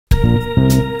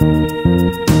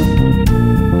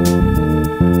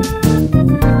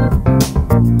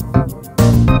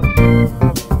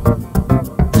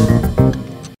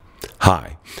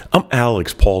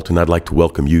Alex Pault, and I'd like to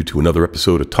welcome you to another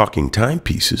episode of Talking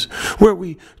Timepieces, where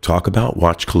we talk about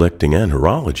watch collecting and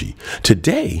horology.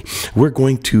 Today, we're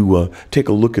going to take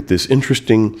a look at this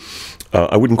interesting,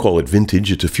 I wouldn't call it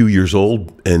vintage, it's a few years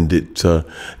old, and it's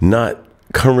not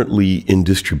currently in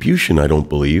distribution, I don't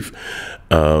believe.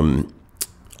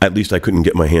 At least I couldn't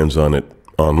get my hands on it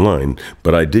online,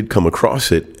 but I did come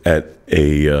across it at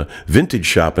a vintage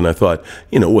shop, and I thought,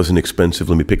 it wasn't expensive.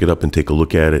 Let me pick it up and take a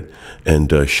look at it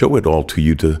and show it all to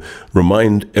you to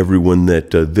remind everyone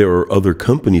that there are other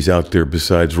companies out there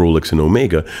besides Rolex and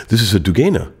Omega. This is a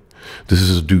Dugena. This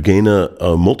is a Dugena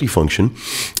multifunction.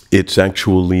 It's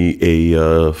actually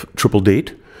a triple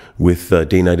date with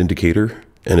day-night indicator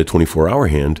and a 24-hour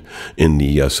hand in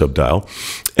the subdial.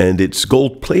 And it's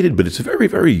gold-plated, but it's a very,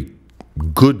 very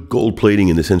good gold plating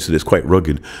in the sense that it's quite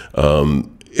rugged.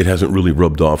 It hasn't really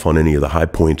rubbed off on any of the high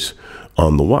points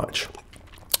on the watch.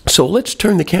 So let's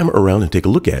turn the camera around and take a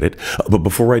look at it. But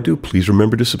before I do, please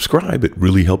remember to subscribe. It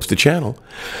really helps the channel.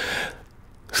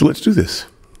 So let's do this.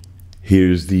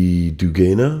 Here's the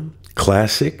Dugena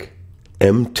Classic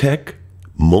M-Tech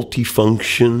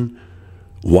Multifunction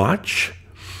watch.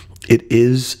 It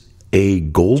is a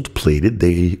gold-plated,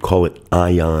 they call it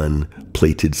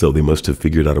ion-plated, so they must have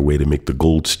figured out a way to make the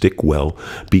gold stick well,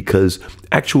 because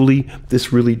actually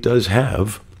this really does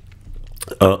have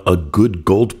a good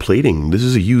gold plating. This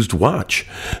is a used watch,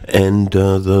 and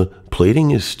the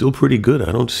plating is still pretty good.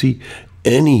 I don't see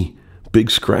any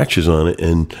big scratches on it,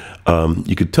 and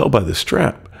you could tell by the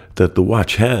strap that the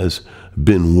watch has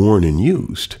been worn and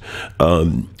used.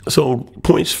 So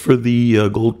points for the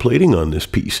gold plating on this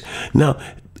piece. Now,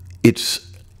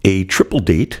 it's a triple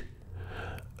date,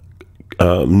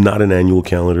 not an annual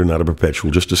calendar, not a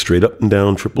perpetual, just a straight up and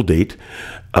down triple date.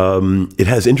 It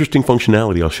has interesting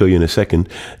functionality. I'll show you in a second.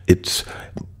 It's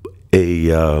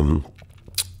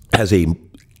has a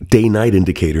day-night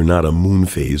indicator, not a moon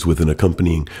phase, with an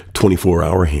accompanying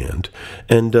 24-hour hand.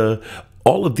 And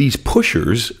all of these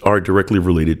pushers are directly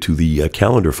related to the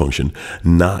calendar function,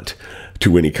 not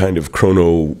to any kind of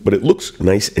chrono, but it looks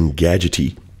nice and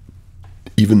gadgety,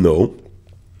 even though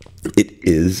it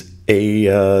is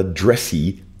a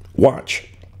dressy watch.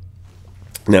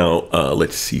 Now,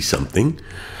 let's see something.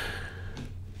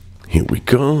 Here we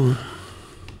go.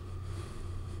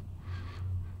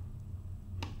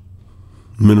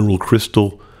 Mineral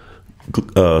crystal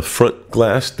front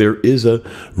glass. There is a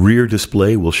rear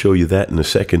display. We'll show you that in a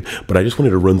second, but I just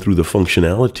wanted to run through the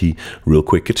functionality real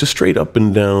quick. It's a straight up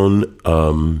and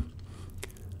down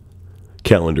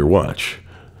calendar watch.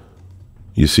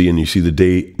 You see the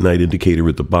day-night indicator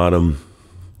at the bottom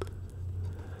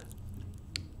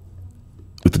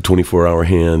with the 24-hour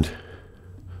hand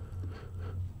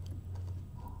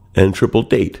and triple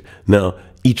date. Now,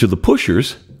 each of the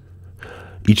pushers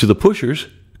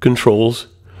controls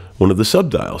one of the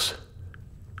subdials,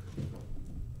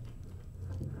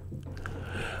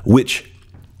 which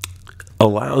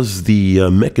allows the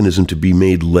mechanism to be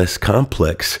made less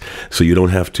complex, so you don't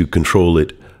have to control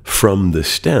it from the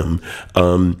stem.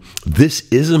 This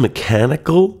is a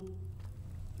mechanical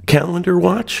calendar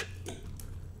watch.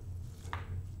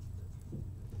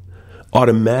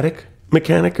 Automatic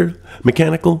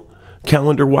mechanical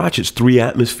calendar watch. It's 3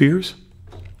 atmospheres,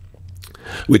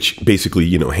 which basically,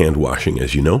 hand washing,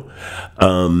 as you know.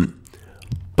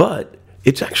 But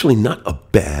it's actually not a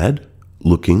bad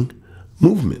looking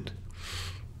movement.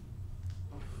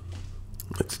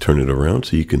 Let's turn it around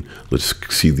so you can, let's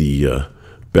see the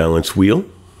balance wheel.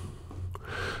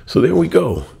 So there we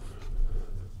go.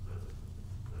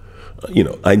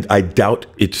 I doubt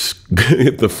it's,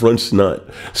 if the front's not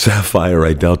sapphire,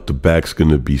 I doubt the back's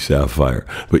going to be sapphire.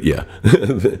 But yeah,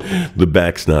 the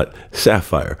back's not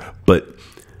sapphire. But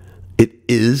it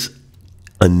is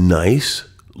a nice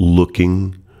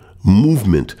looking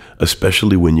movement,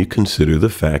 especially when you consider the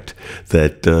fact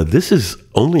that this is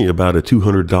only about a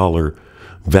 $200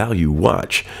 value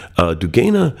watch.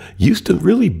 Dugena used to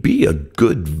really be a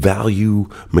good value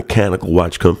mechanical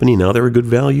watch company. Now they're a good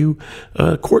value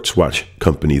quartz watch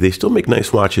company. They still make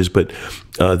nice watches, but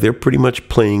they're pretty much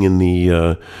playing in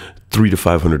the $300 to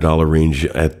 $500 range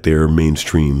at their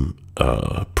mainstream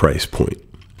price point.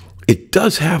 It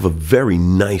does have a very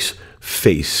nice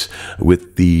face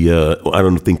with the, I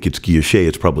don't think it's guilloche,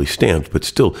 it's probably stamped, but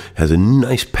still has a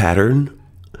nice pattern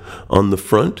on the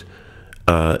front.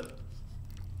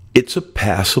 It's a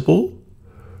passable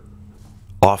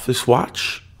office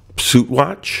watch, suit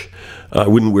watch. I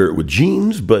wouldn't wear it with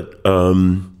jeans, but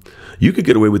you could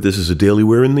get away with this as a daily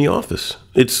wear in the office.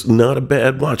 It's not a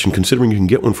bad watch, and considering you can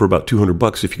get one for about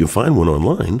 $200 if you can find one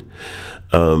online,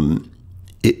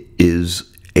 it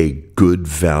is a good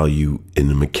value in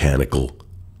a mechanical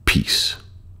piece.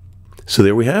 So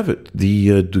there we have it.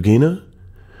 The Dugena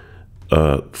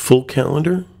full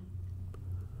calendar,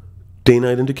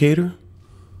 day-night indicator,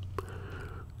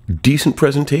 decent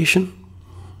presentation,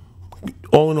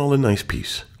 all in all a nice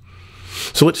piece.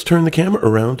 So let's turn the camera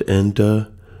around and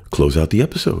close out the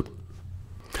episode.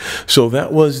 So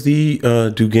that was the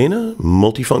Dugena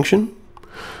Multifunction,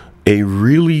 a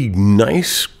really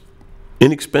nice,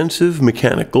 inexpensive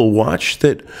mechanical watch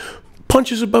that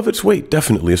punches above its weight,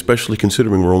 definitely, especially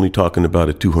considering we're only talking about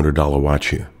a $200 watch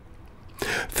here.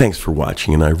 Thanks for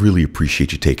watching, and I really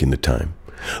appreciate you taking the time.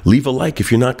 Leave a like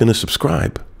if you're not going to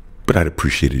subscribe, but I'd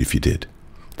appreciate it if you did.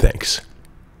 Thanks.